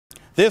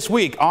This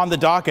week on the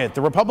docket,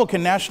 the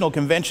Republican National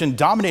Convention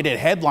dominated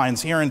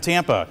headlines here in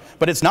Tampa,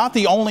 but it's not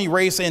the only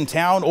race in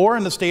town or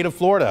in the state of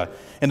Florida.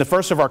 In the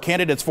first of our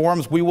candidates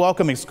forums, we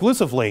welcome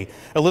exclusively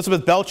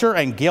Elizabeth Belcher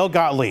and Gail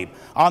Gottlieb.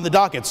 On the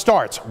docket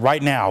starts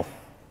right now.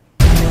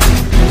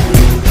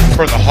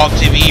 From the Hawk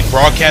TV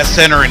Broadcast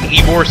Center in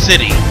Ybor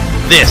City,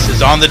 this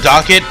is On the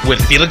Docket with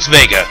Felix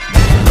Vega.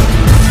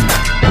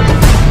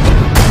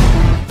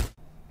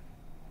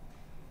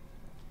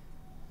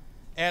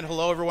 And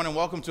hello everyone, and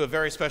welcome to a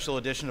very special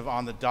edition of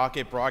On the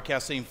Docket,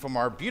 broadcasting from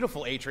our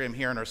beautiful atrium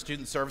here in our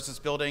Student Services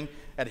building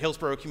at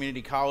Hillsborough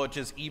Community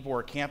College's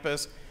Ybor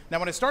campus. Now,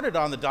 when I started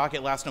On the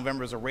Docket last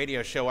November as a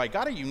radio show, I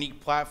got a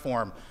unique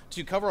platform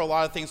to cover a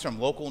lot of things from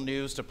local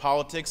news to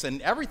politics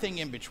and everything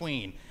in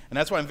between. And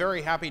that's why I'm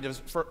very happy to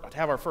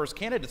have our first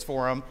candidates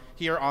forum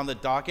here on the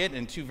docket,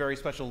 and two very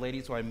special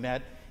ladies who I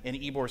met in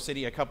Ybor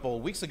City a couple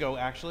of weeks ago,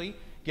 actually.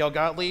 Gail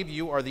Gottlieb,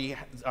 you are the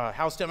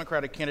House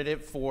Democratic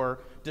candidate for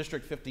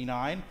District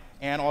 59,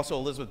 and also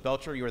Elizabeth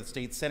Belcher, you are the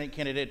State Senate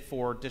candidate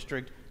for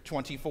District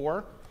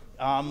 24.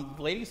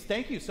 Ladies,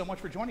 thank you so much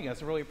for joining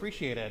us. I really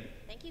appreciate it.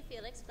 Thank you,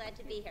 Felix. Glad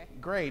to be here.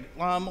 Great.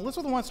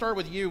 Elizabeth, I want to start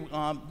with you.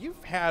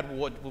 You've had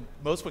what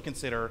most would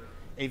consider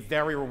a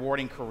very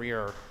rewarding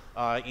career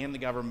in the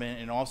government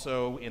and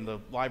also in the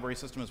library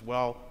system as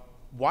well.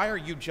 Why are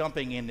you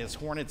jumping in this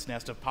hornet's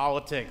nest of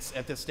politics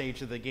at this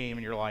stage of the game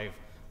in your life?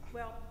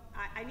 Well,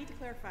 I need to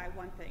clarify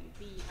one thing.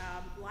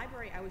 The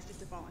library, I was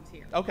just a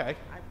volunteer. Okay.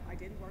 I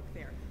didn't work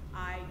there.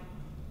 I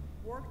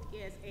worked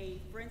as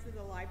a Friends of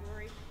the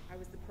Library. I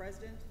was the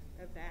president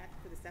of that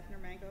for the Sefner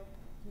Mango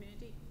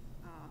community.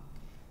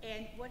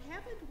 And what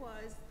happened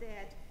was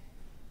that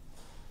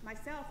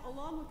myself,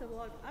 along with a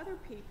lot of other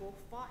people,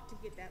 fought to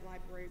get that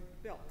library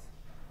built.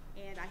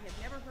 And I have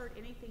never heard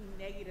anything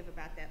negative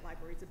about that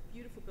library. It's a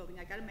beautiful building.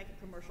 I got to make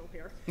a commercial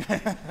here.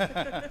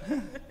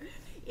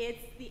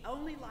 It's the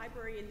only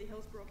library in the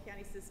Hillsborough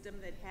County system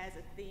that has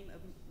a theme of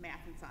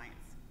math and science.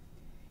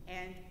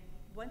 And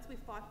once we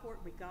fought for it,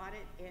 we got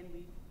it, and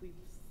we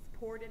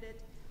supported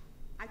it.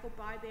 I go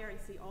by there and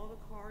see all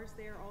the cars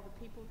there, all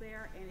the people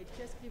there, and it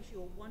just gives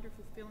you a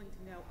wonderful feeling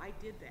to know I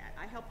did that.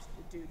 I helped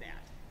to do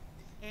that.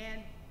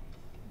 And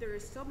there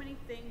is so many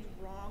things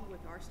wrong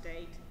with our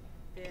state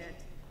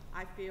that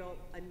I feel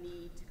a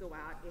need to go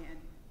out and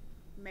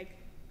make,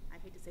 I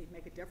hate to say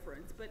make a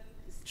difference, but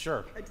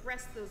sure,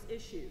 address those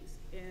issues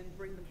and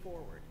bring them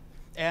forward.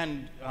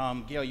 And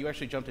Gail, you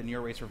actually jumped in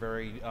your race for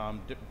very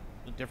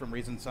different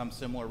reasons, some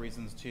similar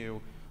reasons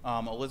to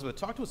Elizabeth.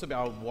 Talk to us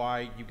about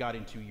why you got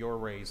into your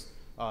race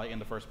in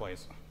the first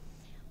place.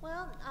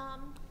 Well,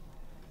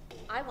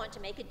 I want to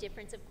make a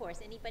difference, of course.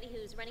 Anybody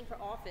who's running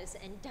for office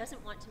and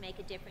doesn't want to make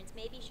a difference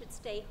maybe should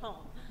stay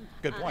home.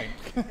 Good point.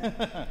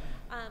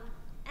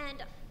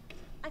 And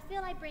I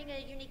feel I bring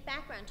a unique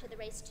background to the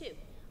race too.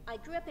 I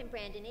grew up in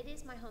Brandon. It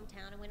is my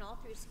hometown. I went all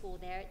through school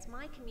there. It's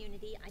my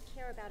community. I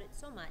care about it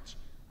so much.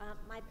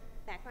 My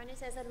background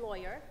is as a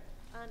lawyer,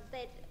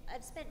 but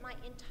I've spent my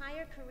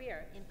entire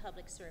career in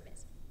public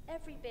service,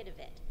 every bit of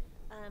it,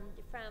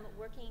 from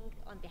working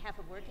on behalf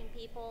of working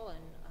people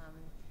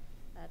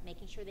and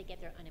making sure they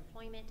get their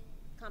unemployment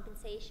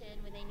compensation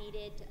when they need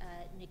it,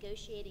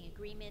 negotiating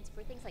agreements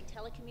for things like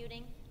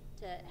telecommuting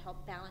to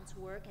help balance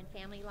work and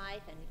family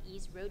life and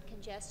ease road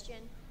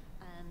congestion,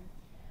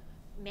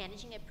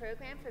 managing a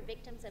program for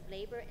victims of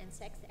labor and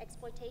sex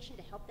exploitation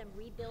to help them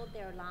rebuild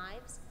their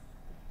lives,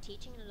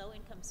 teaching in a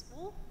low-income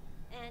school,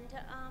 and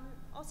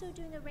also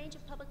doing a range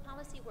of public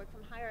policy work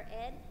from higher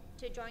ed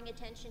to drawing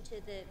attention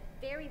to the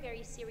very,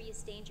 very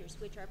serious dangers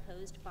which are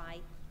posed by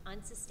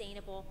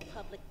unsustainable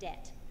public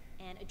debt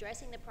and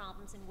addressing the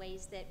problems in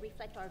ways that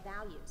reflect our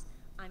values.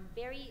 I'm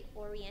very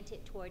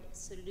oriented toward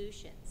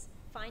solutions,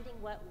 finding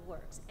what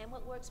works and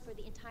what works for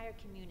the entire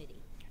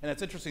community. And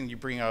it's interesting you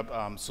bring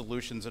up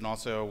solutions and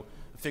also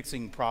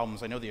fixing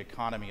problems. I know the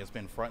economy has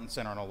been front and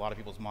center on a lot of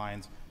people's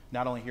minds,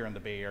 not only here in the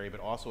Bay Area, but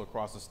also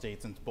across the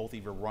state, since both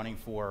of you are running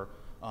for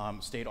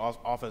state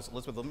office.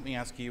 Elizabeth, let me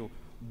ask you,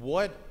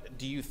 what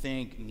do you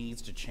think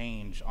needs to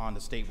change on the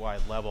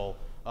statewide level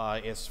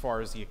as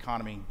far as the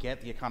economy and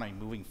get the economy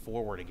moving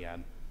forward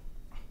again?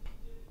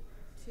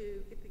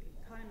 To get the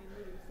economy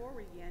moving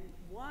forward again,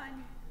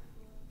 one,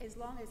 as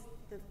long as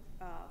the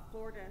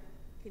Florida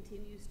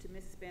continues to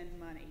misspend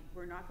money,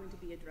 we're not going to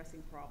be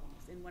addressing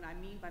problems. And what I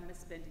mean by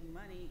misspending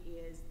money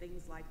is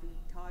things like the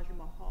Taj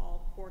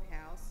Mahal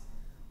courthouse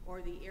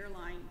or the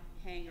airline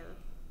hangar.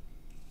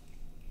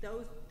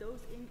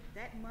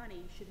 That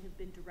money should have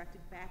been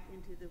directed back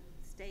into the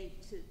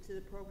state to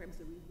the programs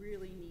that we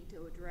really need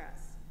to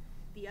address.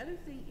 The other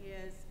thing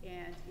is,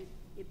 and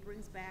it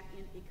brings back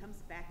in, it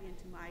comes back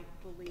into my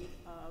belief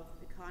of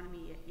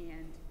economy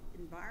and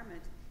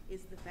environment,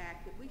 is the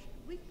fact that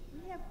we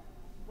have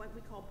what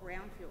we call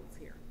brownfields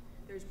here.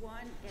 There's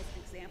one, as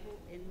an example,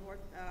 in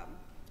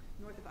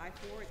north of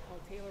I-4. It's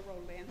called Taylor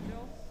Road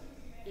Landfill.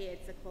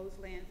 It's a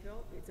closed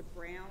landfill. It's a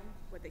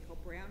what they call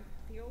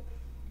brownfield.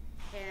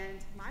 And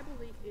my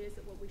belief is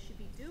that what we should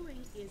be doing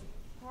is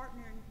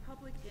partnering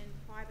public and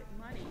private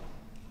money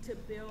to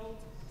build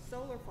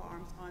solar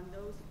farms on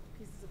those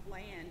pieces of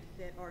land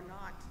that are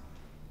not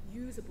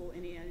usable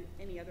in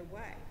any other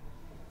way.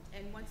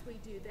 And once we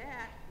do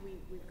that,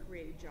 we've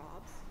created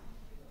jobs.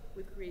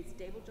 We've created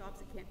stable jobs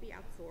that can't be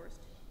outsourced.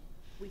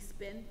 We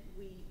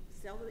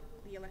sell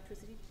the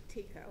electricity to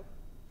TECO.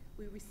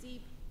 We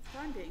receive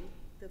funding.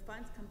 The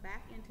funds come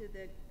back into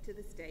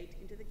the state,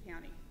 into the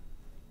county,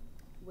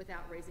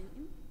 without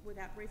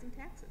raising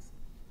taxes.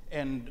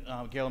 And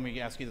Gail, let me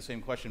ask you the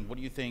same question. What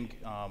do you think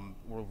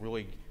will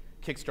really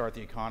kickstart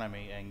the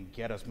economy and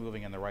get us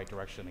moving in the right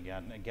direction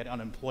again and get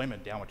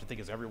unemployment down, which I think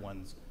is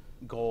everyone's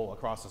goal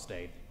across the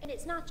state? And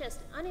it's not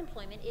just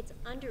unemployment, it's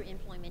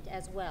underemployment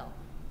as well.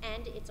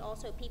 And it's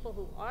also people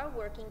who are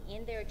working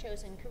in their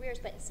chosen careers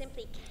but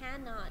simply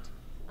cannot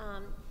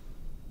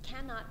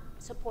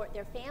support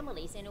their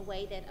families in a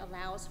way that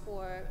allows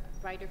for a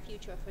brighter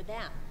future for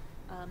them.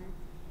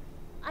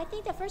 I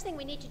think the first thing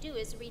we need to do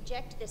is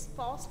reject this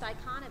false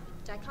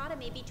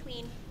dichotomy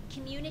between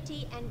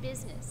community and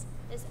business.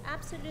 It's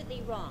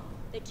absolutely wrong.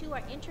 The two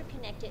are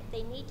interconnected.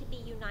 They need to be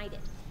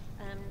united.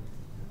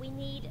 We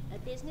need a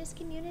business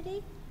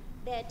community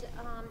that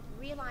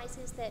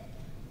realizes that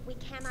we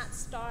cannot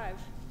starve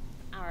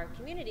our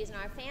communities and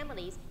our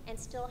families and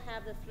still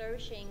have the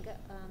flourishing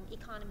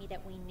economy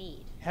that we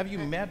need. Have you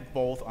met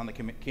both on the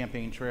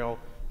campaign trail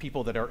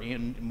people that are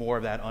in more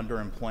of that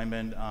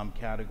underemployment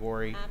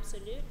category?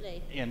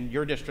 Absolutely. And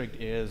your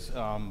district is,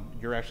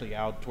 you're actually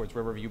out towards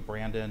Riverview,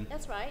 Brandon.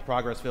 That's right.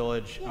 Progress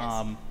Village.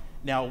 Yes.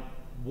 Now,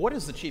 what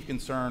is the chief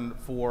concern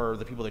for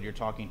the people that you're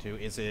talking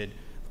to? Is it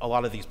a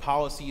lot of these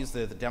policies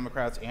that the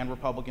Democrats and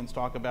Republicans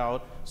talk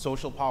about,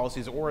 social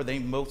policies, or are they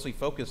mostly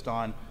focused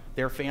on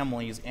their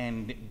families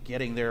and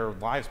getting their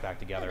lives back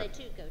together? Well, they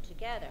two go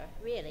together,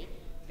 really,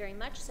 very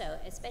much so,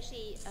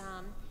 especially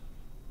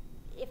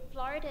if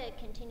Florida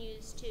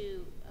continues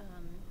to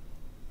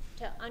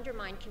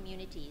undermine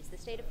communities. The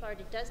state of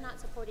Florida does not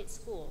support its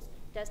schools,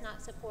 does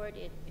not support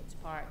its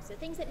parks, the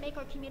things that make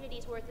our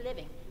communities worth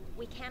living.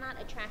 We cannot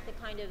attract the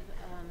kind of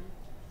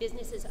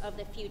businesses of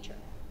the future.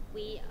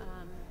 We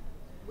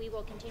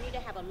will continue to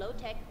have a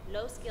low-tech,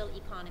 low-skill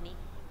economy,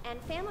 and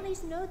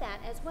families know that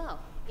as well.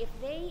 If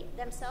they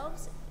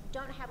themselves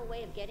don't have a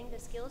way of getting the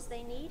skills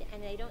they need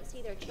and they don't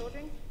see their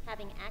children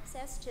having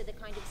access to the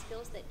kind of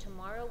skills that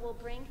tomorrow will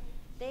bring,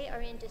 they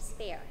are in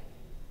despair.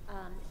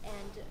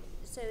 And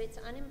so it's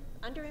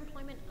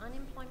underemployment,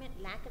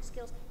 unemployment, lack of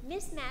skills,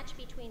 mismatch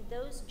between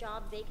those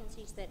job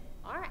vacancies that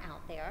are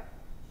out there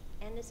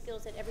and the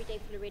skills that everyday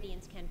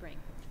Floridians can bring.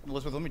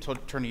 Elizabeth, let me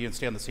turn to you and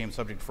stay on the same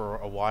subject for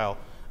a while.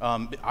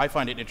 I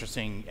find it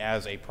interesting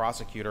as a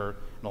prosecutor,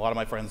 and a lot of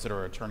my friends that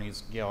are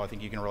attorneys, Gail, I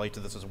think you can relate to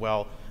this as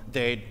well.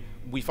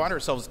 We find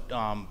ourselves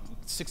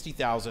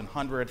 $60,000,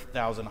 $100,000,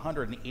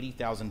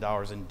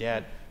 $180,000 in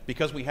debt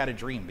because we had a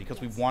dream, because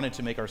we wanted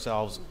to make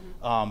ourselves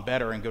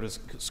better and go to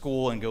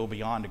school and go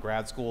beyond to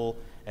grad school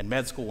and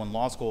med school and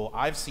law school.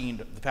 I've seen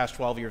the past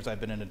 12 years I've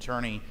been an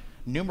attorney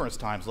numerous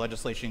times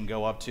legislation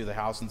go up to the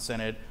House and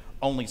Senate,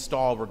 only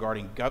stall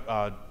regarding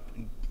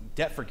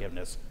debt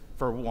forgiveness,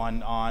 for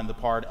one, on the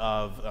part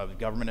of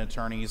government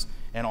attorneys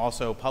and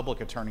also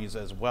public attorneys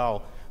as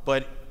well.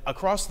 But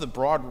across the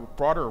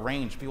broader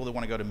range, people that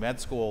want to go to med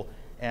school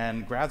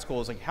and grad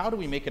school, is like, how do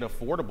we make it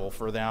affordable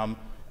for them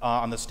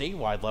on the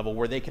statewide level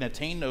where they can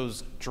attain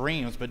those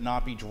dreams but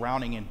not be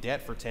drowning in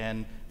debt for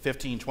 10,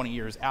 15, 20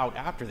 years out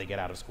after they get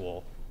out of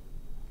school?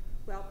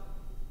 Well,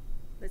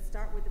 let's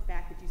start with the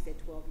fact that you said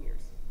 12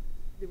 years.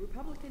 The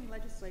Republican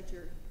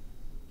legislature,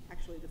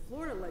 actually the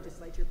Florida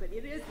legislature, but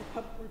it is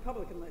the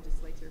Republican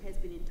legislature, has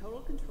been in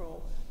total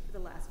control for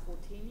the last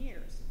 14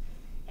 years.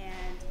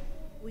 And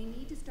we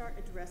need to start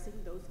addressing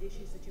those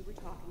issues that you were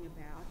talking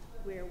about,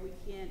 where we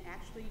can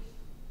actually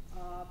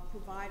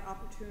provide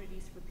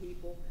opportunities for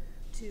people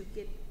to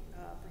get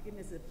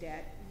forgiveness of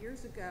debt.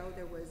 Years ago,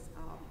 there was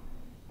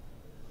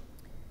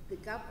the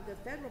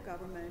federal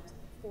government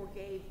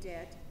forgave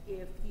debt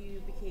if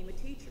you became a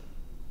teacher,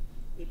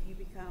 if you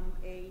become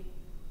a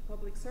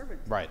public servant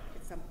right.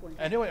 at some point.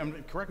 Anyway,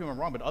 correct me if I'm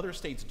wrong, but other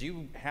states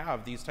do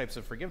have these types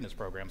of forgiveness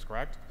programs,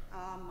 correct?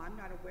 I'm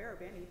not aware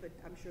of any, but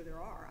I'm sure there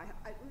are.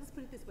 Let's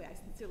put it this way, I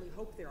sincerely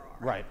hope there are.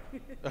 Right.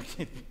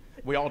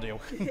 We all do.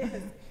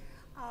 Yes.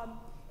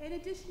 In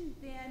addition,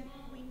 then,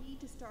 we need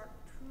to start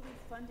truly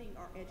funding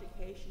our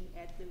education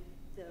at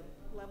the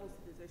levels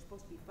that they're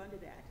supposed to be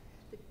funded at.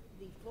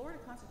 The Florida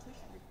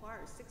Constitution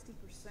requires 60%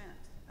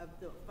 of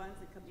the funds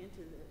that come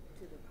into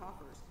the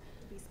coffers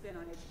to be spent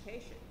on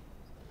education.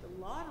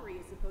 The lottery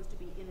is supposed to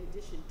be in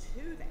addition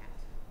to that.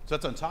 So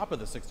that's on top of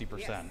the 60%?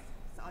 Yes,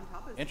 it's on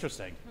top of the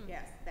Interesting. 60%.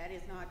 Yes, that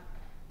is not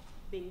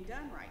being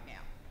done right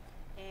now.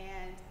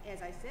 And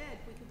as I said,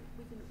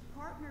 we can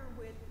partner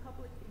with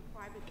public and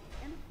private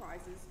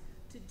enterprises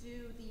to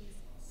do these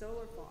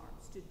solar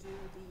farms, to do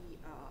the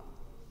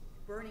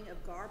burning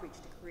of garbage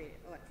to create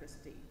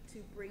electricity, to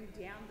bring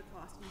down the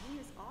cost and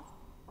wean us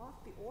off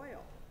the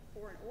oil,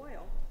 foreign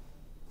oil,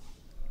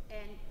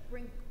 and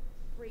bring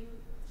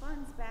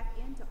funds back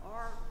into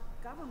our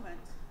government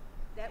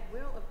that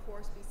will, of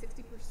course, be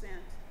 60%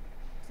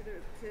 to the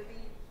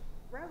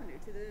revenue,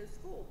 to the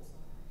schools.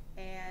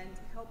 and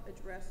help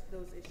address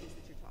those issues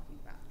that you're talking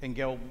about. And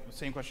Gail,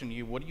 same question to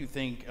you. What do you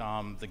think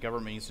the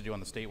government needs to do on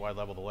the statewide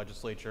level, the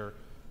legislature,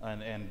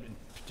 and in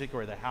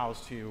particular the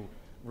House, to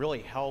really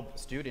help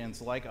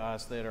students like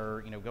us that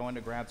are going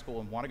to grad school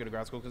and want to go to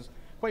grad school? Because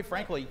quite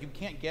frankly, you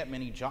can't get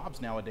many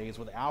jobs nowadays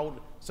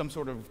without some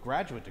sort of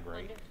graduate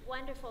degree.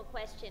 Wonderful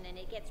question, and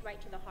it gets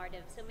right to the heart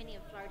of so many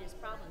of Florida's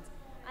problems.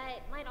 I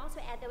might also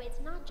add, though, it's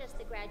not just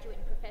the graduate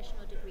and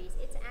professional degrees,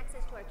 it's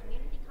access to our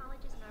community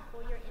colleges and our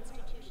four-year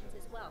institutions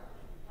as well.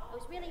 I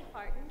was really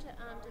heartened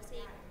to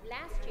see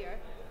last year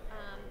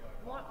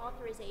more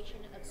authorization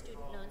of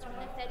student loans from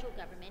the federal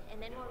government,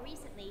 and then more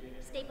recently,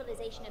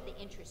 stabilization of the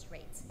interest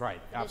rates.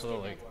 Right,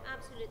 absolutely.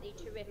 Absolutely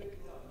terrific.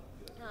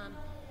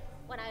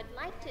 What I'd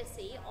like to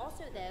see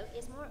also, though,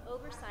 is more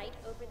oversight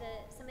over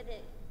some of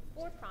the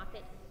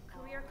for-profit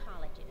career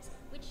colleges,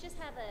 which just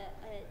have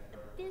an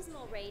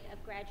abysmal rate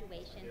of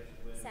graduation,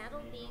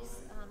 saddle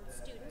these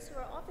students who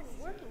are often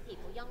working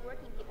people, young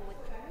working people with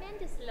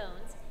tremendous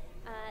loans,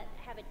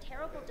 have a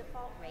terrible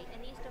default rate,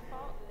 and these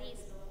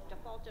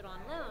defaulted on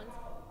loans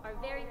are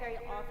very, very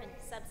often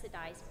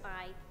subsidized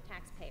by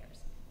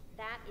taxpayers.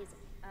 That is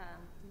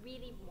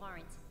really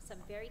warrants some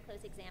very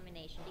close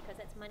examination, because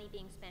that's money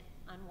being spent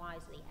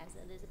unwisely, as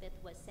Elizabeth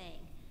was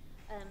saying.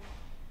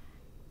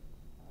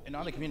 And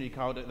on the community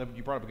college,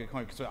 you brought up a good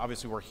point, because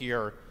obviously we're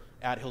here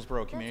at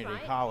Hillsborough Community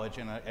College,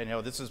 and I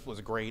know this was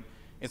a great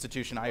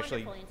institution. I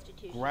actually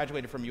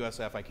graduated from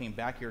USF. I came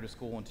back here to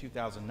school in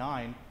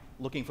 2009,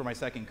 looking for my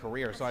second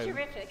career. That's so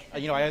terrific.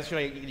 I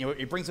actually,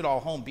 it brings it all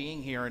home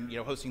being here and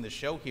hosting the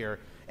show here.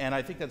 And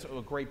I think that's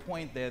a great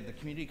point, that the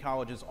community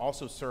colleges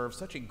also serve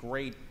such a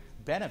great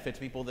benefit to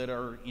people that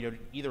are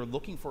either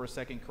looking for a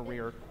second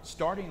career,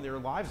 starting their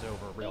lives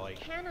over. Really,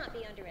 it cannot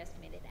be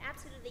underestimated.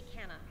 Absolutely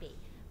cannot be.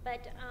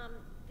 But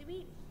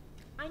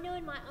I know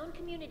in my own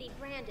community,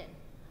 Brandon,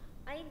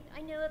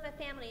 I know of a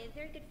family, a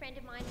very good friend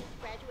of mine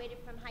who graduated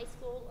from high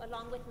school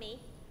along with me.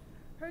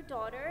 Her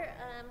daughter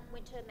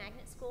went to a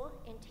magnet school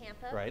in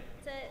Tampa. Right.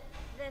 So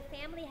the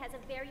family has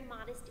a very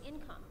modest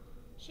income.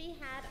 She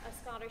had a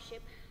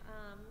scholarship.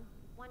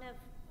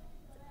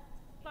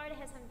 Florida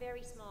has some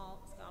very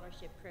small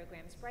scholarship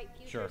programs. Bright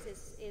Futures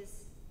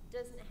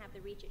doesn't have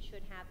the reach it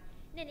should have.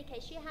 In any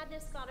case, she had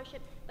this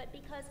scholarship, but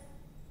because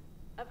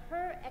of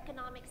her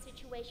economic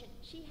situation,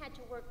 she had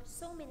to work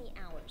so many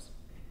hours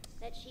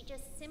that she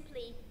just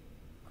simply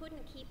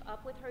couldn't keep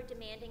up with her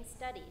demanding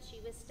studies. She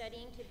was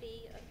studying to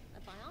be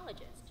a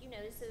biologist.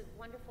 It's a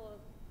wonderful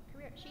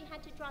career. She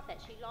had to drop that.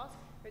 She lost,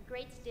 her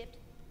grades dipped,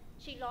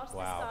 she lost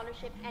the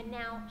scholarship, and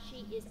now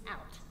she is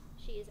out.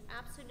 She is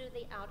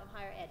absolutely out of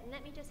higher ed. And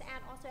let me just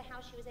add also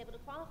how she was able to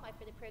qualify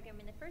for the program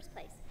in the first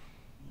place.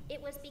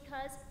 It was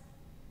because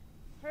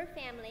her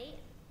family,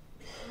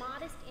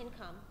 modest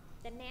income,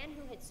 the man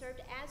who had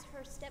served as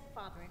her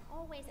stepfather, and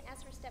always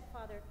as her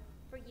stepfather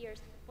for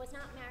years, was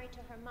not married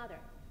to her mother.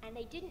 And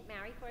they didn't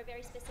marry for a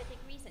very specific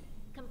reason.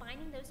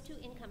 Combining those two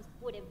incomes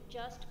would have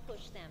just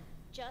pushed them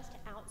just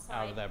outside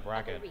out of that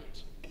bracket.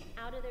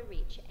 Out of the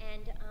reach.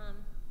 And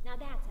now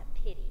that's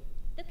a pity.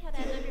 Look how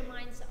that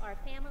undermines our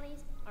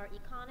families, our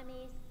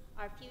economies,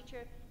 our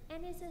future,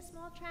 and it's a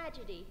small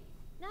tragedy.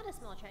 Not a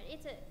small tragedy,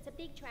 it's a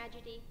big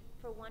tragedy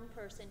for one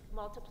person.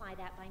 Multiply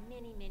that by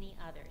many, many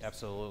others.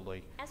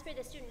 Absolutely. As for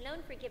the student loan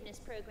forgiveness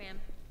program,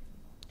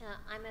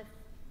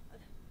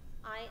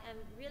 I am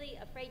really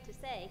afraid to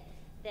say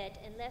that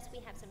unless we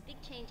have some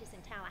big changes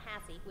in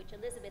Tallahassee, which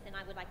Elizabeth and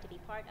I would like to be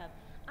part of,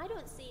 I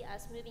don't see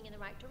us moving in the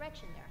right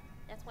direction there.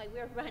 That's why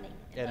we're running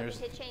and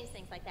hoping to change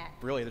things like that.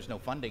 Really, there's no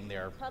funding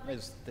there.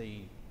 Is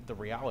the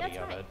reality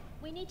of it.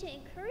 We need to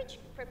encourage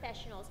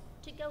professionals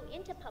to go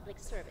into public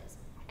service.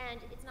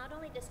 And it's not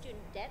only the student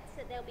debts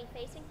that they'll be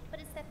facing, but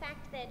it's the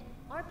fact that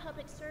our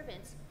public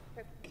servants,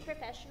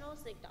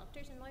 professionals like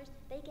doctors and lawyers,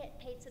 they get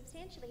paid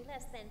substantially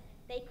less than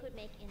they could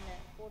make in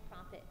the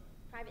for-profit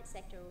private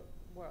sector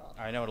world.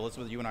 I know, and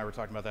Elizabeth, you and I were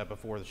talking about that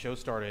before the show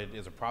started.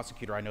 As a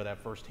prosecutor, I know that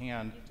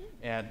firsthand. You do.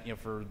 And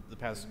for the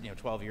past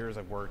 12 years,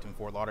 I've worked in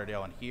Fort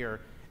Lauderdale and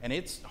here, and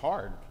it's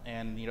hard.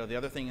 And the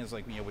other thing is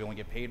we only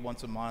get paid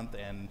once a month,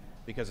 and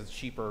because it's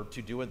cheaper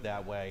to do it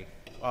that way.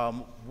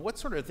 What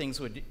sort of things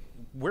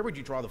where would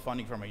you draw the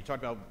funding from? You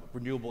talked about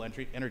renewable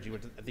energy,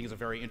 which I think is a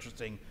very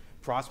interesting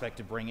prospect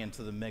to bring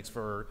into the mix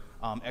for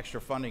extra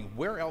funding.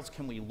 Where else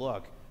can we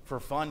look for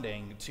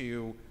funding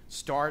to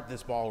start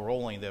this ball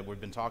rolling that we've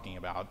been talking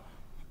about?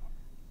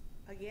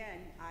 Again,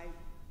 I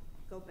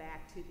go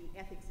back to the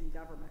ethics in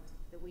government,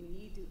 that we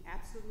need to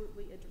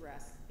absolutely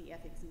address the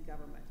ethics in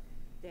government,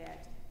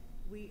 that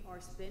we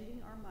are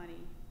spending our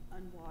money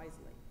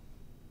unwisely,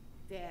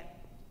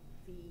 that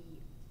the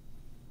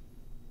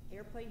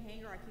airplane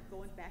hangar, I keep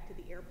going back to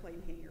the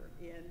airplane hangar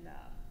in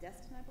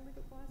Destin, I believe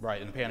it was? Right,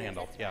 in the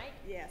Panhandle, Yes, yeah. right.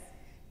 Yes,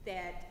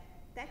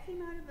 that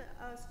came out of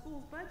the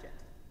school's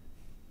budget.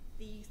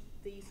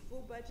 The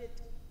school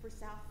budget for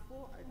South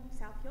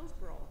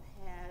Hillsborough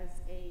has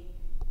a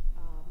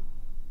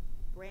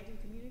Brandon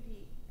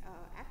Community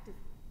Active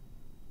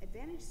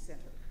Advantage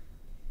Center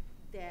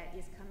that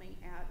is coming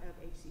out of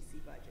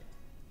HCC budget.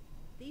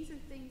 these are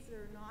things that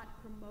are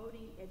not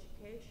promoting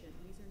education.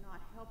 These are not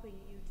helping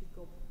you to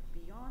go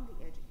beyond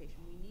the education.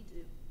 We need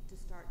to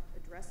start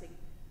addressing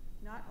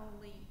not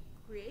only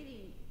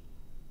creating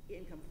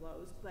income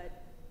flows,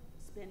 but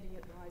spending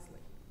it wisely.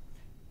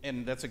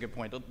 And that's a good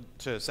point.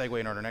 To segue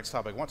into our next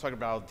topic, I want to talk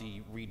about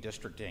the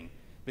redistricting,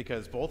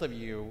 because both of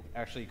you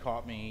actually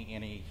caught me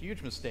in a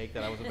huge mistake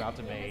that I was about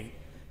to make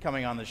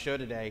coming on the show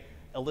today.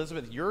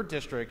 Elizabeth, your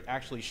district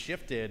actually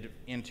shifted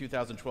in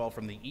 2012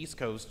 from the East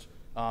Coast,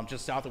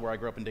 just south of where I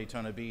grew up in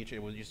Daytona Beach.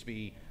 It used to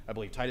be, I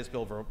believe,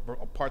 Titusville,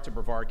 parts of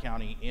Brevard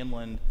County,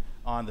 inland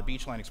on the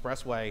Beachline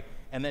Expressway.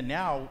 And then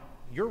now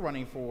you're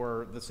running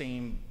for the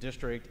same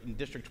district in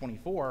District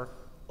 24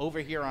 over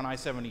here on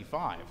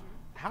I-75.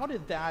 How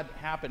did that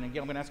happen? And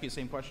Gail, I'm going to ask you the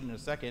same question in a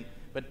second,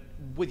 but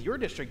with your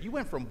district, you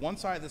went from one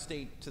side of the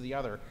state to the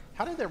other.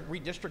 How did the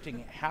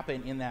redistricting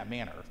happen in that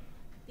manner?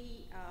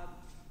 The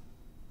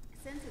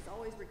census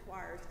always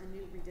requires a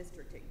new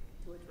redistricting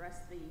to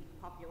address the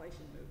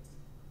population moves.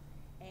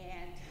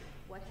 And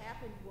what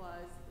happened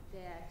was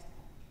that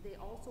they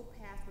also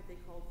passed what they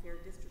called fair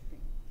districting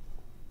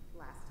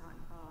last time,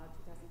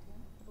 2010,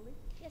 I believe?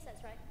 Yes,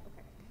 that's right.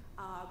 Okay.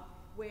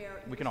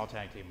 Where We can all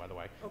tag team, by the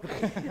way.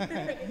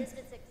 Okay.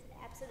 Elizabeth's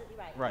absolutely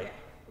right. Right. Yeah,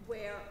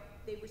 where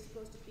they were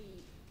supposed to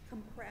be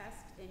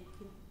compressed and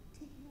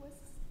contiguous.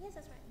 Yes,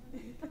 that's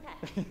right.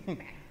 Compact.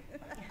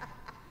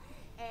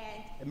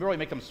 And really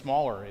make them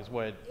smaller is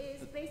what...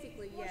 is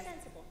basically, More yes.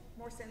 sensible.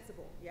 More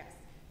sensible, yes.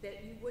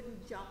 That you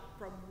wouldn't jump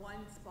from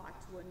one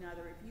spot to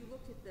another. If you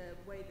looked at the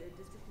way the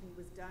districting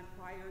was done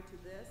prior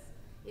to this,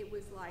 it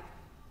was like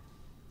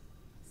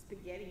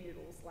spaghetti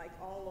noodles, like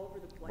all over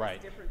the place,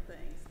 Right. different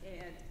things.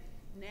 And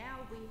now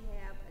we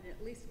have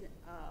at least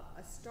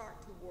a start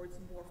towards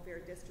more fair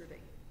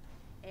districting.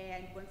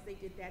 And once they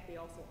did that, they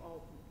also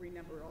all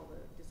renumbered all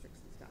the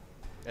districts and stuff.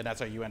 And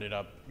that's how you ended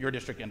up, your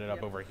district ended up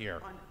Yep. over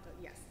here.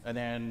 Yes. And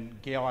then,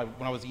 Gail,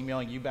 when I was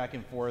emailing you back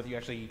and forth, you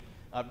actually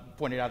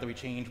pointed out that we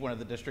changed one of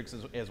the districts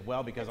as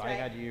well, because That's I right.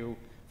 had you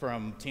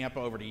from Tampa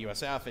over to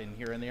USF and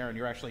here and there, and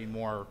you're actually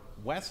more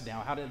west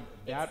now. How did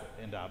that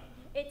end up?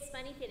 It's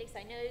funny, Felix,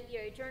 I know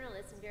you're a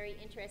journalist and very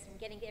interested in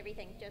getting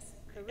everything just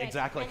correct.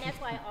 Exactly. And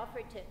that's why I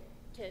offered to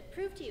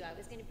prove to you I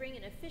was going to bring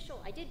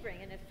I did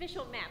bring an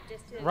official map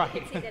just to Right.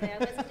 you could see that I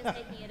wasn't just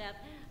making it up.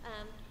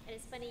 And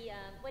it's funny,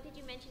 what did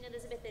you mention,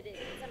 Elizabeth, that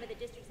some of the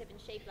districts have been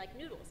shaped like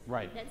noodles?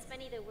 Right. That's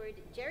funny, the word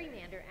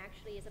gerrymander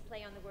actually is a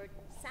play on the word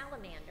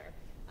salamander,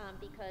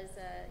 because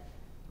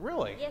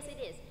Really? yes, it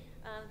is.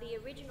 The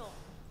original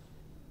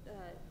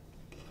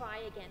cry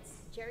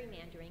against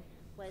gerrymandering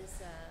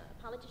was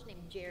a politician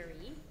named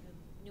Jerry,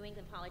 a New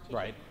England politician,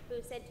 Right.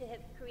 who said to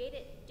have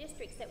created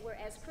districts that were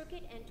as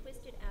crooked and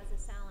twisted as a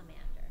salamander.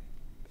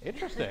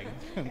 Interesting.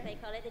 They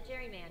call it a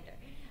gerrymander.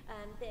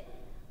 That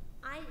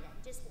I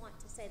just want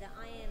to say that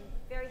I am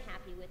very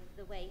happy with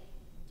the way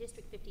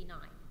District 59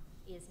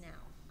 is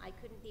now. I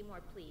couldn't be more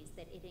pleased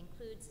that it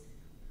includes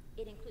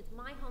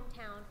my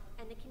hometown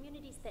and the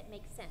communities that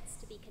make sense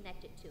to be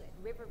connected to it.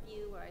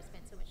 Riverview, where I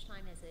spent so much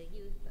time as a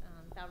youth,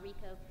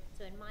 Valrico.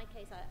 So in my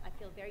case, I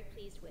feel very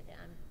pleased with it.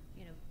 I'm,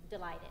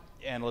 delighted.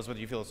 And Elizabeth,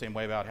 do you feel the same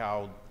way about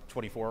how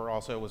 24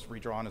 also was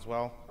redrawn as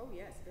well? Oh,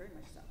 yes, very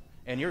much so.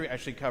 And you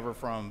actually cover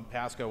from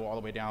Pasco all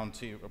the way down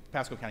to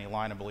Pasco County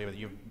line, I believe. That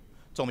you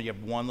told me you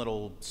have one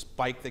little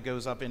spike that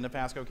goes up into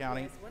Pasco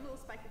County. Yes, one little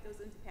spike that goes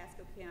into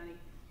Pasco County.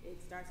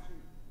 It starts from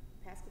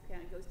Pasco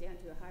County, goes down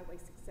to Highway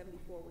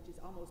 674, which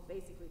is almost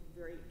basically the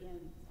very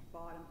end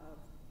bottom of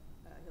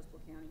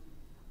Hillsborough County.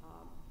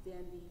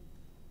 Then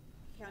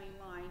the county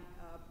line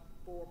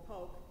for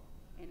Polk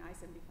and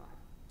I-75.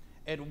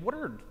 And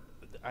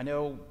I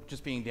know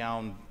just being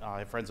down, I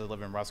have friends that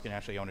live in Ruskin,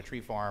 actually own a tree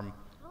farm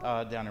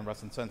down in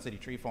Ruskin, Sun City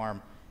Tree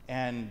Farm.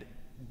 And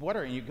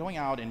you going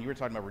out and you were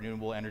talking about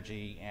renewable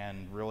energy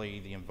and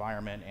really the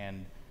environment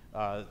and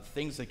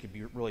things that could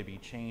really be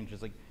changed.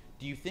 It's like,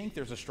 do you think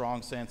there's a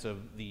strong sense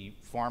of the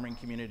farming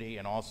community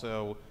and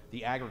also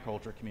the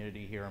agriculture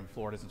community here in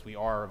Florida, since we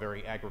are a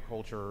very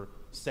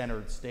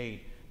agriculture-centered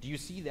state? Do you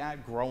see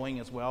that growing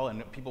as well,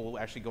 and people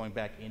actually going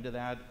back into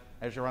that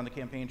as you're on the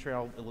campaign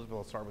trail? Elizabeth,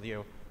 I'll start with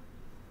you.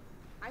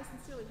 I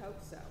sincerely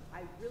hope so.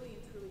 I really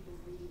and truly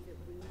believe that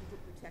we need to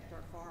protect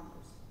our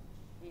farmers.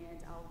 And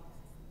I'll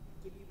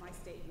give you my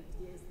statement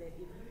is that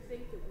if you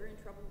think that we're in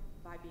trouble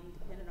by being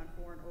dependent on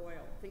foreign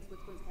oil, think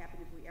what's going to happen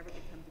if we ever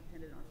become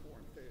dependent on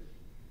foreign food.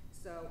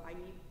 So I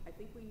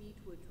think we need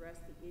to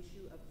address the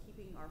issue of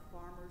keeping our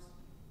farmers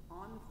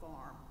on the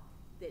farm,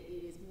 that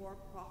it is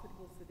more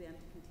profitable for them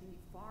to continue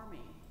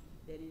farming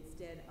than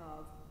instead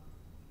of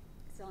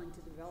selling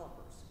to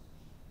developers.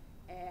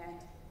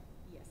 And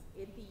yes,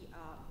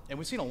 and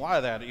we've seen a lot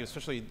of that,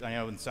 especially I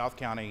know in South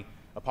County,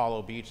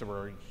 Apollo Beach, there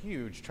were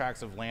huge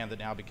tracts of land that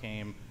now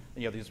became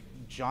these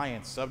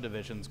giant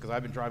subdivisions. Because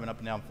I've been driving up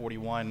and down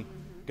 41,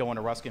 going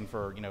to Ruskin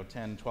for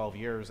 10, 12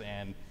 years,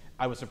 and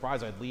I was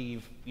surprised. I'd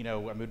leave, I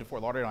moved to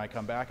Fort Lauderdale, and I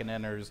come back, and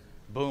then there's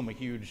boom, a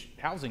huge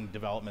housing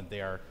development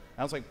there. And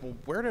I was like, well,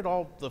 where did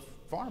all the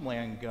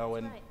farmland go,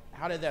 and Right.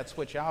 how did that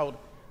switch out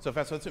so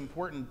fast? So it's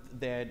important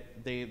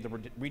that the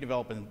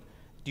redevelopment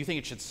Do you think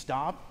it should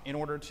stop in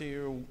order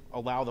to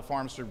allow the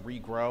farms to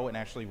regrow and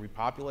actually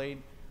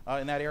repopulate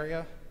in that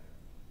area?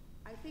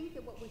 I think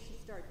that what we should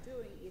start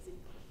doing is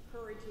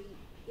encouraging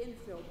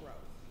infill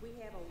growth. We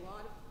have a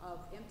lot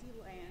of empty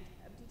land,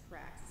 empty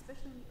tracts,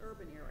 especially in the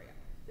urban area.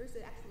 There's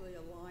actually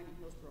a line in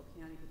Hillsborough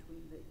County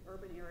between the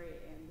urban area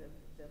and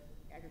the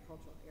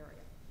agricultural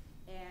area.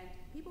 And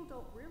people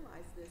don't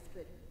realize this,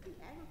 but the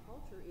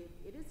agriculture,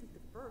 it isn't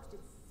the first,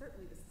 it's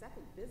certainly the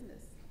second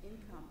business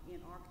income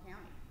in our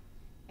county.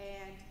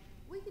 And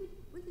we can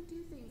do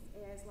things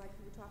as, like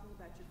you were talking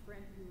about your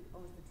friend who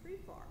owns the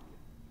tree farm.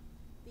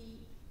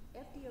 The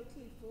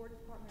FDOT, Florida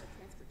Department of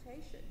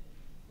Transportation,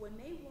 when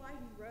they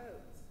widen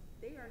roads,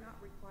 they are not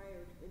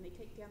required, when they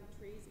take down the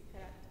trees and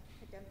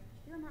cut down,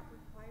 they're not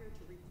required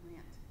to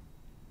replant.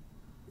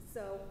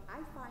 So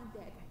I find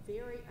that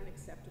very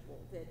unacceptable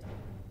that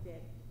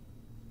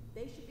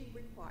they should be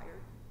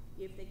required,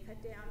 if they cut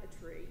down a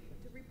tree,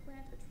 to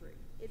replant a tree.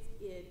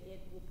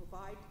 It will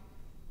provide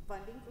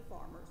funding for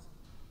farmers.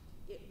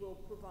 It will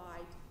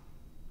provide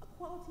a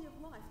quality of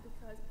life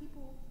because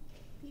people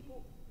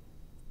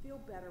feel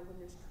better when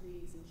there's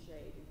trees and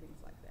shade and things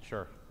like that.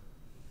 Sure.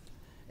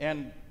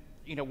 And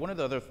you know, one of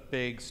the other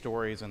big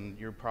stories, and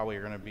you probably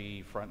are going to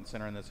be front and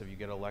center in this if you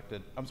get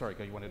elected. I'm sorry,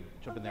 you want to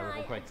jump in there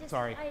real quick?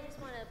 Sorry. I just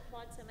want to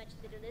applaud so much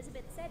that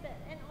Elizabeth said,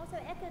 and also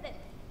echo that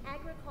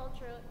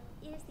agriculture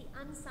is the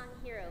unsung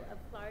hero of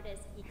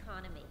Florida's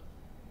economy.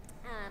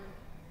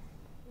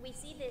 We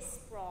see this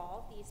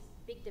sprawl, these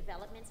big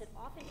developments that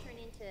often turn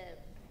into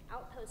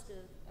outposts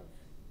of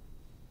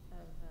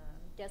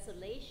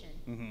desolation,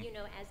 you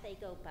know, as they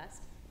go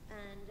bust.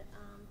 And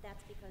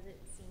that's because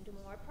it seemed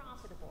more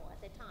profitable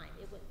at the time.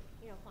 It would,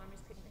 you know, farmers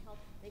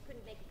they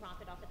couldn't make a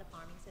profit off of the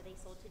farming, so they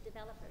sold to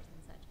developers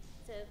and such.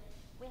 So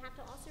we have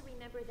to also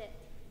remember that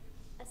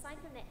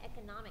aside from the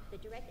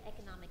direct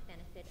economic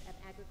benefit of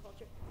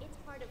agriculture, it's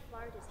part of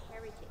Florida's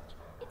heritage.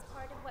 It's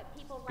part of what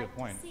people like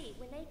to see.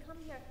 When they come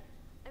here,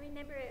 I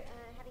remember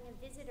having a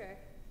visitor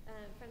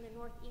from the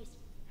Northeast,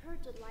 her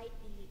delight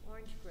in the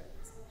orange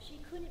groves.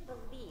 She couldn't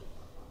believe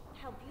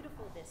how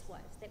beautiful this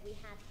was, that we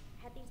had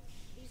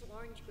these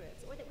orange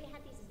groves, or that we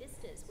had these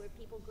vistas where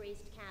people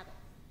grazed cattle.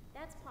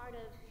 That's part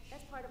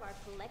of our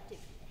collective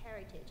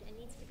heritage and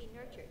needs to be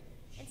nurtured.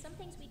 And some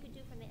things we could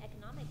do from the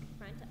economic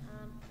front.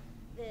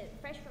 The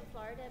Fresh from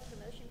Florida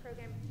promotion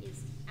program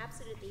is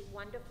absolutely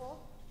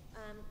wonderful.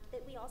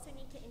 That we also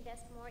need to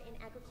invest more in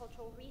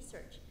agricultural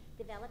research,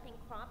 developing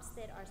crops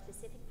that are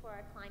specific for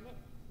our climate,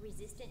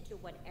 resistant to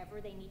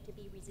whatever they need to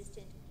be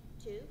resistant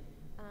to,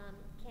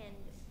 can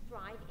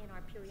thrive in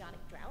our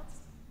periodic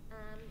droughts,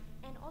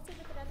 and also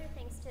look at other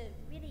things to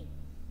really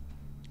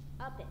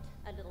up it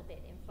a little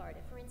bit in Florida.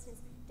 For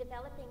instance,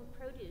 developing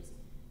produce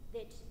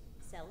that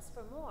sells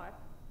for more,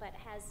 but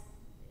has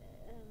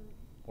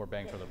or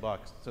bang for the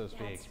buck, so to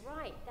speak.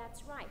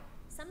 That's right.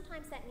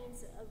 Sometimes that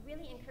means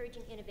really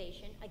encouraging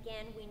innovation.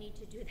 Again, we need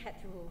to do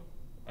that through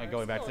and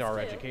going back to our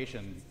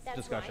education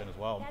discussion as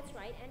well. That's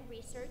right, and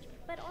research,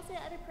 but also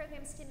other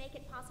programs to make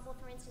it possible,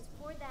 for instance,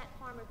 for that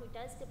farmer who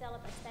does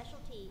develop a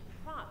specialty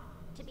crop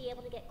to be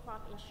able to get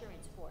crop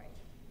insurance for it.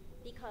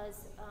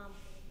 Because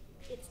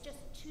it's just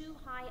too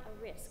high a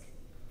risk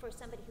for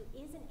somebody who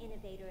is an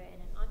innovator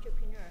and an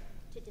entrepreneur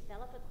to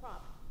develop a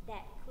crop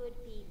that could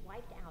be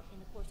wiped out in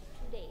the course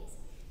of 2 days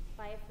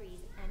by a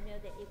freeze and know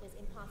that it was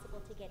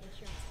impossible to get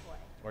insurance for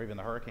it. Or even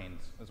the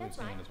hurricanes, as we've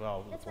seen as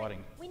well, with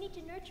flooding. We need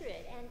to nurture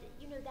it, and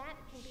you know, that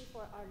can be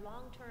for our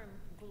long-term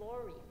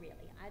glory,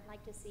 really. I'd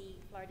like to see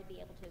Florida be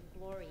able to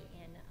glory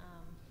in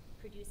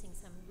producing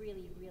some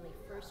really, really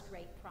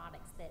first-rate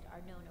products that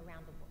are known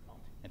around the world.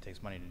 It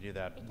takes money to do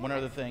that. One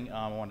other thing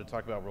I wanted to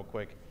talk about real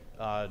quick,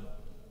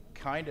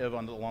 kind of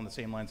along the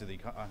same lines of the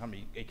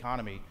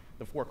economy,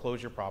 the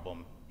foreclosure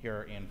problem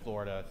here in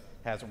Florida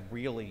has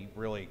really,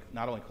 really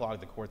not only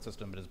clogged the court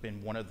system, but has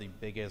been one of the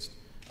biggest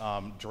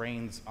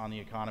drains on the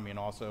economy, and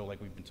also,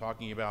 like we've been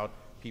talking about,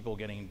 people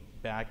getting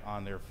back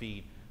on their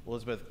feet.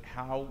 Elizabeth,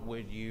 how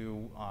would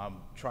you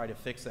try to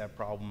fix that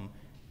problem,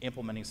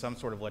 implementing some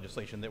sort of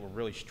legislation that would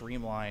really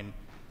streamline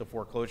the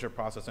foreclosure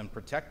process and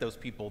protect those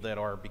people that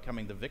are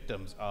becoming the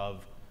victims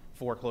of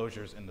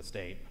foreclosures in the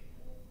state?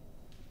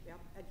 Yeah.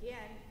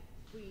 Again,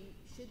 we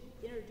should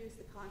introduce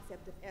the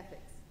concept of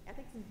ethics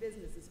in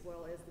business as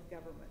well as the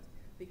government,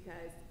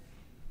 because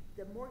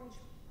the mortgage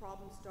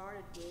problem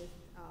started with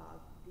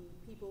the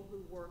people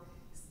who were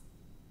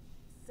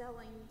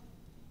selling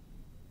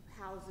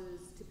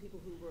houses to people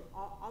who were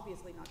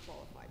obviously not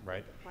qualified,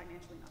 right,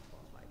 financially not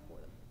qualified for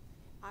them.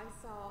 I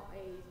saw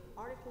an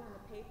article in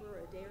the paper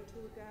a day or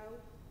two ago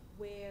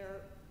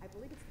where I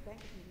believe it's the Bank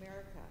of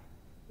America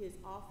is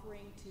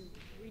offering to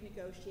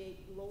renegotiate,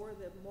 lower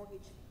the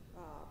mortgage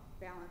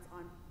balance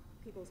on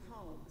people's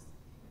homes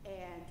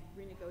and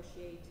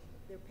renegotiate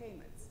their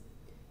payments.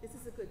 This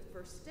is a good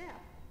first step.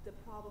 The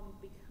problem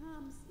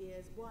becomes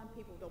is, one,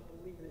 people don't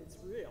believe that it's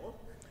real.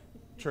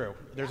 True.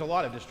 There's a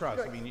lot of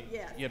distrust. I mean,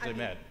 you have to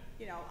admit.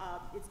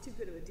 It's too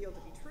good of a deal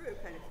to be true,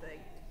 kind of thing.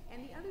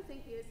 And the other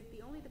thing is that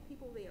the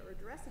people they are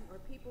addressing are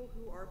people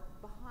who are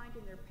behind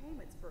in their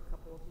payments for a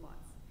couple of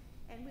months.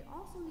 And we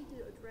also need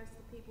to address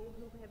the people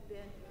who have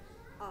been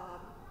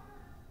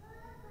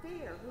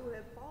fair, who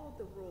have followed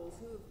the rules,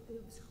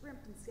 who've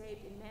scrimped and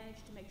saved and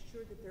managed to make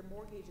sure that their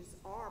mortgages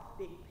are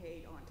being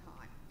paid on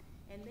time.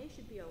 And they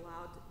should be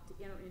allowed to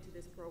enter into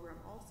this program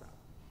also.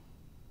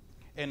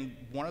 And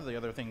one of the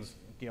other things,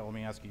 Gail, let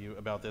me ask you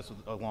about this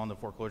along the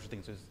foreclosure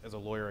things is, as a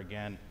lawyer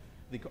again,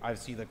 I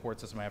see the court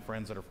system. I have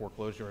friends that are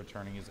foreclosure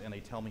attorneys, and they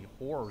tell me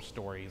horror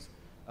stories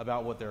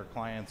about what their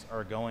clients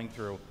are going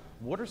through.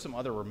 What are some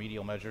other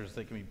remedial measures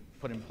that can be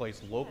put in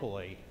place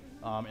locally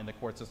in the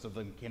court system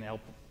that can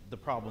help the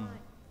problem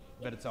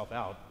vet itself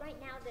out? Right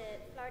now,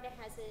 Florida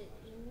has an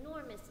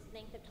enormous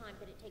length of time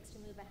that it takes to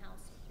move a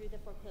house through the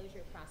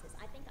foreclosure process.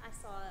 I think I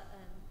saw,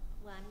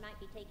 well, I might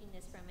be taking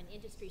this from an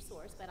industry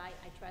source, but I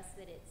trust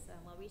that it's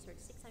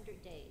well-researched,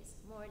 600 days,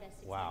 more or less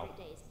 600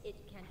 days it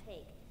can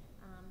take.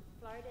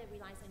 Florida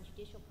relies on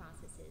judicial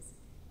processes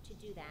to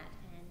do that,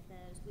 and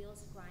those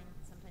wheels grind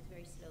sometimes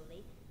very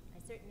slowly.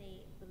 I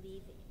certainly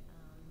believe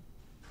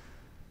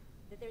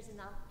that there's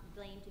enough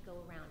blame to go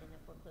around in the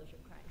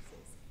foreclosure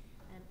crisis.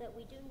 But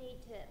we do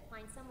need to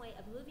find some way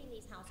of moving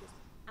these houses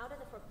out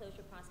of the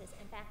foreclosure process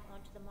and back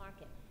onto the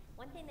market.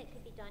 One thing that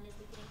could be done is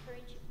we could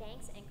encourage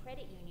banks and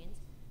credit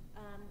unions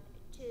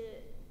to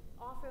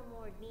offer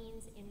more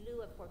liens in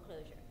lieu of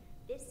foreclosure.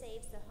 This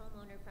saves the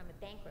homeowner from a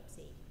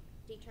bankruptcy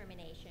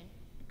determination,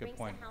 brings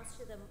the house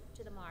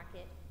to the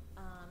market,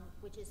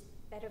 which is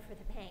better for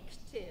the bank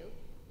too.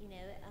 You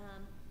know,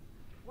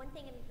 one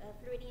thing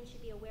Floridians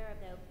should be aware of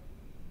though,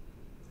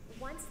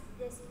 once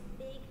this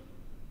big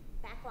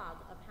backlog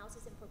of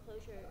houses in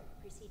foreclosure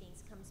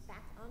proceedings comes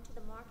back onto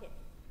the market,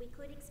 we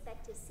could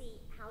expect to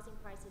see housing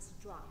prices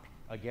drop.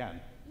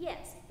 Again?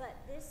 Yes, but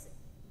this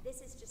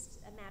is just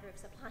a matter of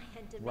supply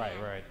and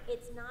demand. Right.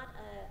 It's not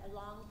a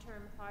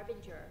long-term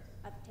harbinger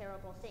of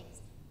terrible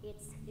things.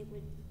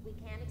 We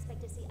can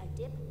expect to see a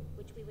dip,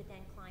 which we would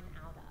then climb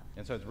out of.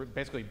 And so it's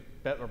basically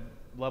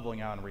leveling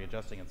out and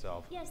readjusting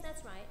itself. Yes,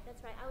 that's right.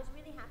 That's right. I was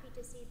really happy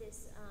to see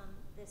this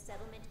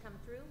settlement come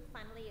through.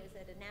 Finally, it was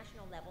at a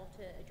national level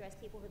to address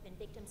people who've been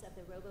victims of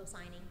the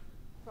robo-signing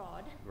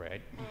fraud.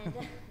 Right. And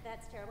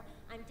that's terrible.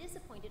 I'm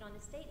disappointed on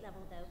the state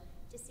level, though,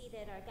 to see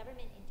that our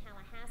government in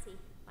Tallahassee,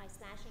 by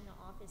slashing the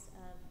Office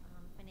of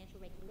Financial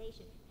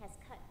Regulation, has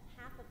cut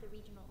half of the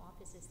regional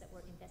offices that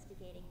were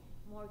investigating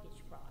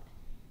mortgage fraud.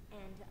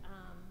 And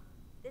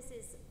this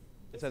is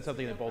that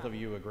something that both of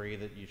you agree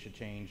that you should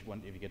change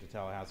if you get to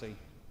Tallahassee?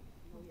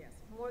 Oh, yes.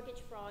 Mortgage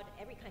fraud,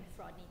 every kind of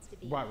fraud needs to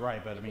be right,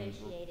 but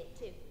negotiated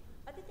too.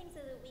 Other things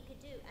that we could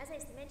do, as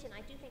I mentioned,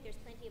 I do think there's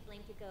plenty of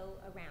blame to go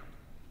around.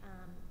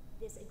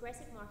 This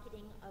aggressive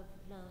marketing of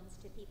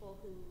loans to people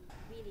who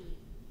really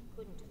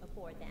couldn't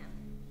afford them,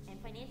 and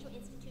financial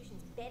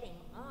institutions betting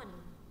on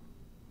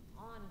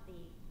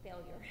the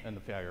failure. And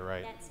the failure,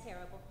 right. That's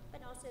terrible.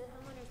 But also,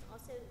 homeowners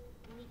also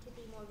need to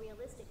be more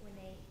realistic when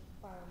they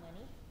borrow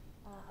money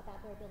about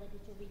their ability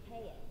to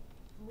repay it.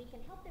 And we can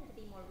help them to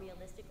be more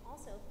realistic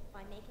also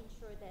by making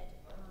sure that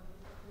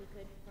we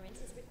could, for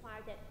instance,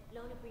 require that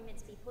loan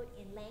agreements be put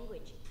in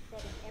language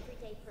that an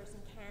everyday person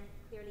can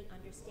clearly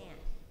understand.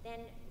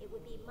 Then it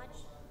would be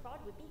fraud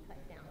would be cut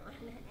down on,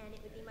 and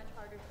it would be much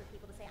harder for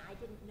people to say, I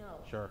didn't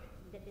know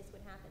that this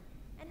would happen.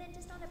 And then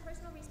just on the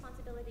personal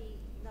responsibility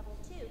level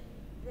too,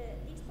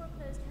 these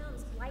foreclosed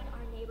homes blight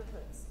our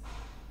neighborhoods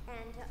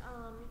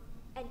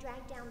and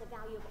drag down the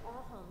value of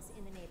all homes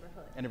in the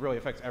neighborhood. And it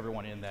really affects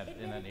everyone in that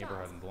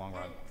neighborhood in the long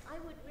run. And I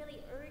would really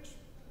urge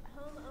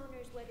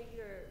homeowners, whether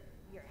your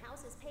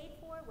house is paid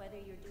for, whether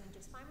you're doing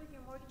just fine with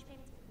your mortgage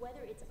payments,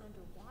 whether it's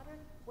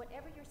underwater,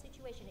 whatever your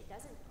situation, it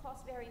doesn't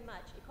cost very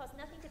much. It costs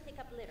nothing to pick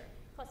up litter.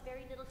 It costs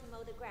very little to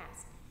mow the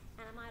grass.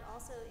 And I might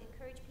also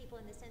encourage people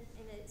in the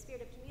spirit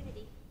of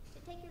community to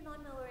take your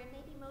lawnmower and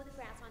maybe mow the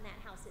grass on that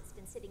house that's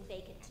been sitting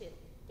vacant too.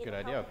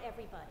 It'll help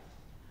everybody.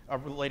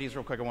 Ladies,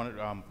 real quick, I wanted,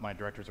 my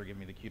directors are giving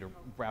me the cue to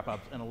wrap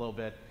up in a little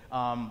bit.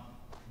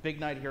 Big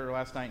night here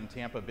last night in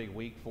Tampa, big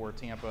week for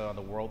Tampa on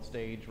the world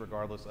stage,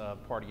 regardless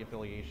of party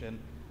affiliation.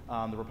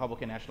 The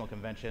Republican National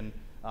Convention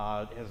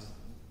has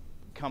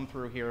come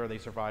through here. They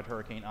survived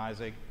Hurricane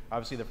Isaac.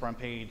 Obviously, the front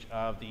page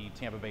of the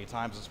Tampa Bay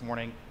Times this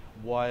morning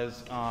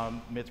was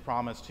Mitt's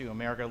promise to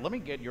America. Let me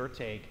get your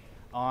take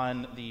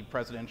on the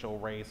presidential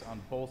race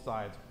on both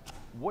sides.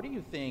 What do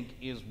you think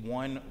is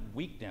one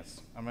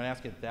weakness, I'm going to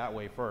ask it that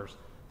way first,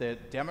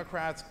 that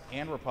Democrats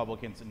and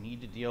Republicans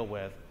need to deal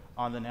with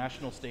on the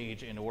national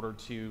stage in order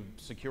to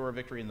secure a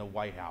victory in the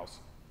White House?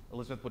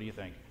 Elizabeth, what do you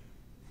think?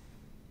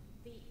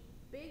 The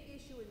big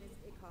issue in this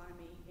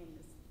economy, in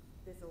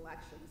this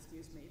election,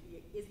 is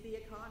the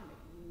economy.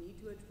 You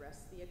need to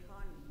address the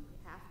economy. You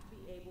have to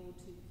be able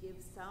to give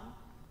some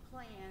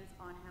plans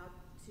on how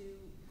to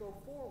go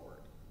forward.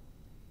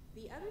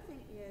 The other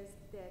thing is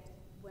that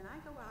when I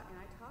go out and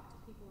I talk to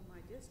people in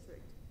my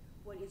district,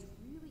 what is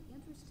really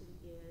interesting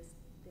is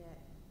that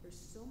there's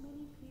so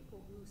many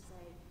people who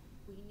say,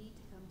 we need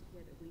to come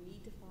together, we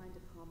need to find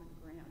a common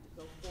ground to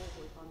go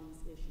forward on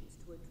these issues,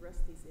 to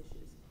address these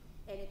issues.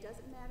 And it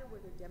doesn't matter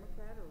whether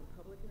Democrat or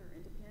Republican or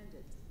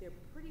Independent, they're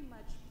pretty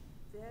much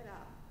fed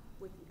up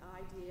with the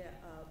idea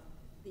of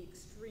the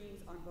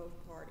extremes on both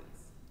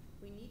parties.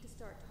 We need to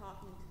start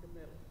talking to the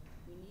middle.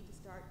 We need to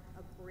start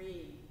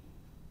agreeing.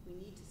 We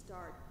need to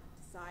start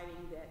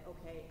deciding that,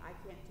 okay, I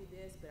can't do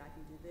this, but I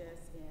can do this,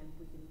 and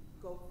we can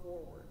go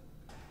forward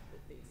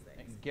with these things.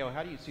 And Gail,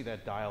 how do you see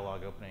that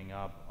dialogue opening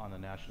up on the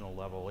national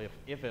level,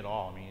 if at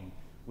all? I mean,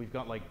 we've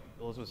got, like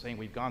Elizabeth was saying,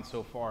 we've gone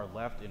so far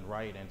left and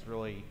right, and it's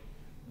really,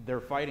 they're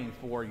fighting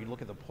for, you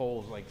look at the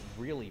polls, like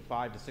really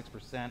 5 to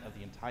 6% of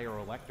the entire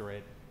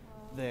electorate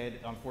that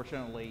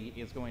unfortunately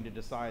is going to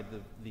decide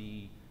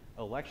the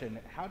election.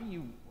 How do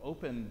you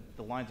open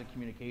the lines of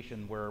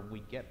communication where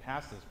we get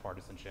past this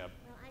partisanship?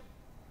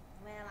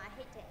 Well, I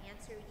hate to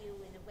answer you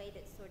in a way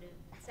that sort of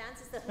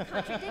sounds as though I'm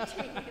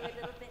contradicting you a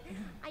little bit.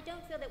 I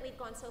don't feel that we've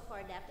gone so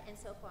far left and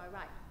so far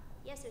right.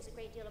 Yes, there's a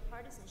great deal of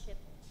partisanship,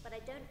 but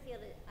I don't feel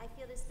it. I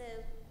feel as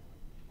though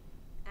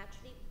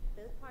actually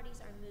both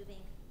parties are moving,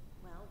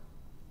 well,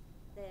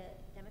 the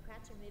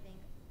Democrats are moving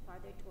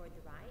farther toward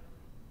the right,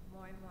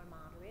 more and more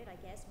moderate, I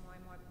guess, more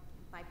and more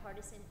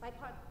bipartisan. By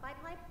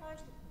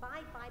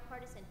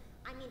bipartisan,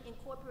 I mean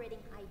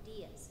incorporating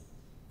ideas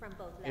from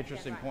both left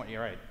Interesting and right. point,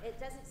 you're right.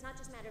 It's not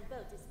just a matter of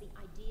votes, it's the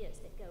ideas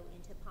that go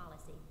into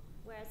policy.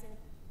 Whereas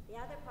the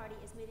other party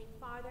is moving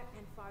farther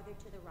and farther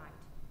to the right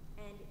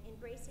and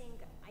embracing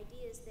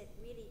ideas that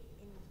really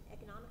in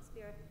economic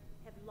sphere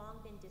have long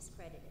been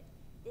discredited.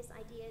 This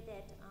idea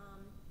that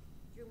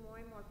through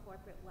more and more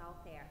corporate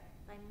welfare,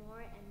 by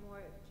more and more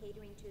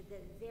catering to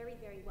the very,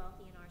 very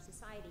wealthy in our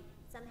society,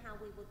 somehow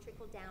we will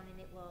trickle down and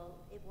it will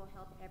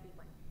help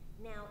everyone.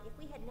 Now, if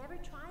we had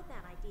never tried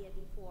that idea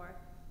before,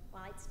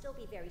 well, I'd still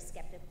be very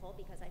skeptical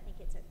because I think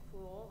it's a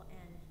cruel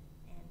and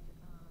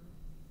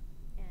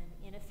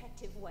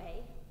ineffective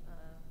way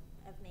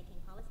of making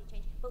policy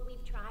change. But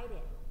we've tried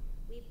it.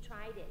 We've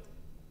tried it.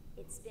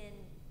 It's been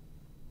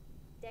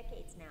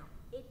decades now.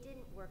 It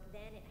didn't work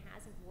then. It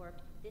hasn't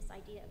worked. This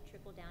idea of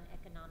trickle-down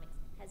economics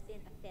has been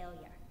a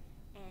failure.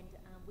 And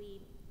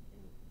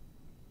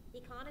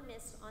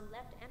economists on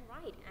left and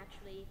right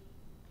actually,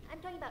 I'm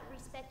talking about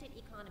respected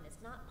economists,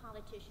 not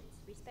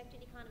politicians.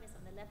 Respected economists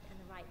on the left and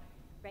the right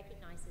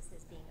recognize this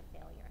as being a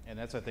failure. And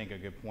that's, I think, a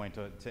good point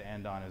to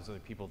end on, is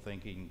that people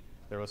thinking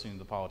they're listening to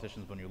the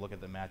politicians. When you look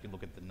at the math, you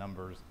look at the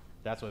numbers,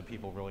 that's what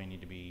people really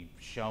need to be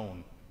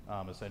shown,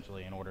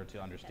 essentially, in order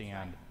to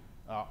understand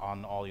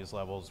on all these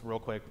levels. Real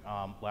quick,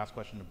 last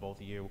question to both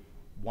of you.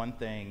 One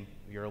thing,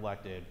 if you're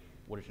elected,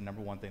 what is your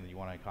number one thing that you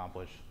want to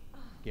accomplish?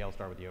 Gail,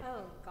 start with you.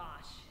 Oh,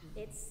 gosh.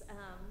 It's...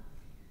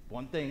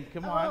 one thing,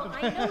 come Oh, on.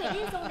 I know it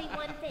is only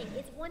one thing.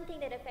 It's one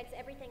thing that affects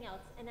everything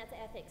else, and that's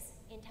ethics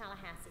in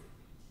Tallahassee.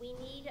 We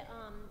need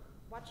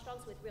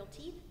watchdogs with real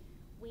teeth.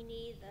 We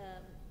need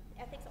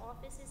ethics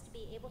offices to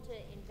be able to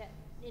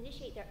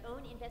initiate their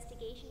own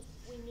investigations.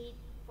 We need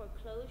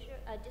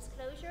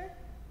disclosure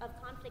of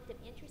conflict of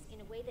interest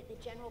in a way that the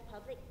general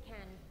public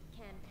can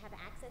have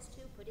access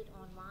to, put it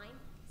online.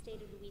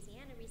 State of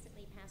Louisiana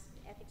recently passed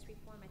ethics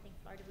reform. I think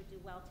Florida would do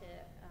well to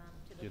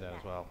look Do that at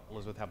as well.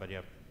 Elizabeth, how about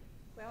you?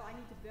 Well, I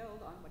need to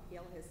build on what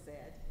Gail has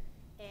said,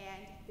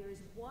 and there is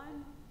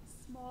one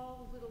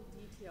small little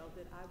detail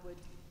that I would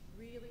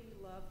really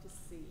love to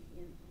see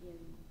in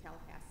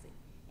Tallahassee,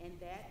 and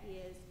that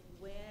is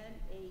when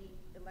a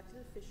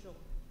elected official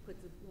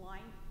puts a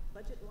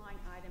budget line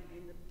item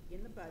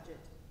in the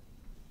budget,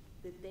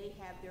 that they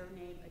have their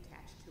name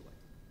attached to it,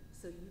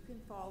 so you can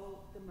follow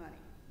the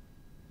money.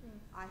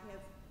 I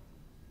have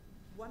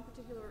one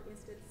particular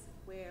instance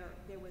where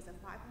there was a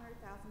 $500,000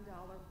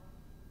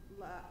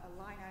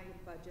 line item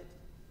budget,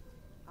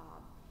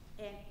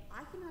 and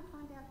I cannot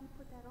find out who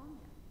put that on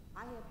there.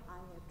 I have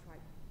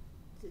tried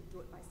to do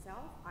it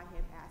myself. I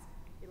have asked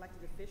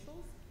elected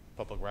officials.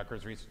 Public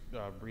records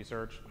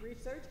research.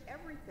 Research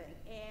everything.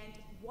 And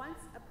once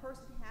a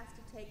person has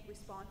to take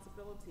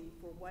responsibility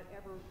for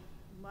whatever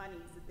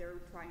monies that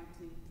they're trying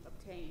to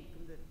obtain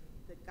from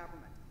the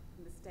government,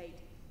 from the state,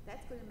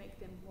 that's going to make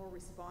them more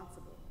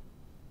responsible.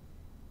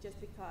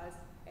 Just because,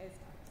 as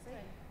I say,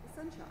 the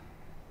sunshine.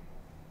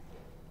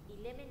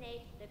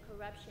 Eliminate the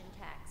corruption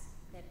tax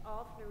that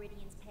all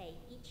Floridians pay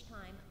each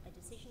time a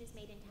decision is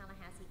made in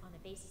Tallahassee on the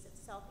basis of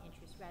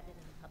self-interest rather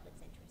than the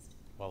public's interest.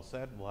 Well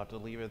said. We'll have to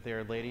leave it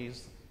there,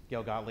 ladies.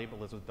 Gail Gottlieb,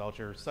 Elizabeth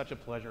Belcher, such a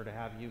pleasure to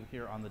have you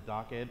here on the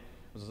docket.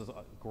 This is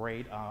a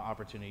great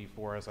opportunity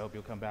for us. I hope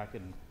you'll come back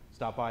and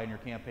stop by in your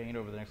campaign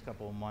over the next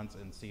couple of months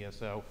and see us.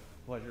 So,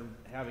 pleasure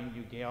having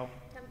you, Gail.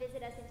 Come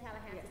visit us in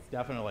Tallahassee. Yes.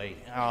 Definitely.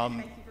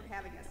 Thank you for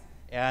having us.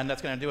 And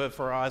that's going to do it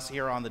for us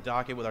here on the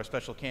docket with our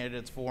Special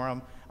Candidates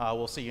Forum.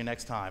 We'll see you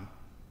next time.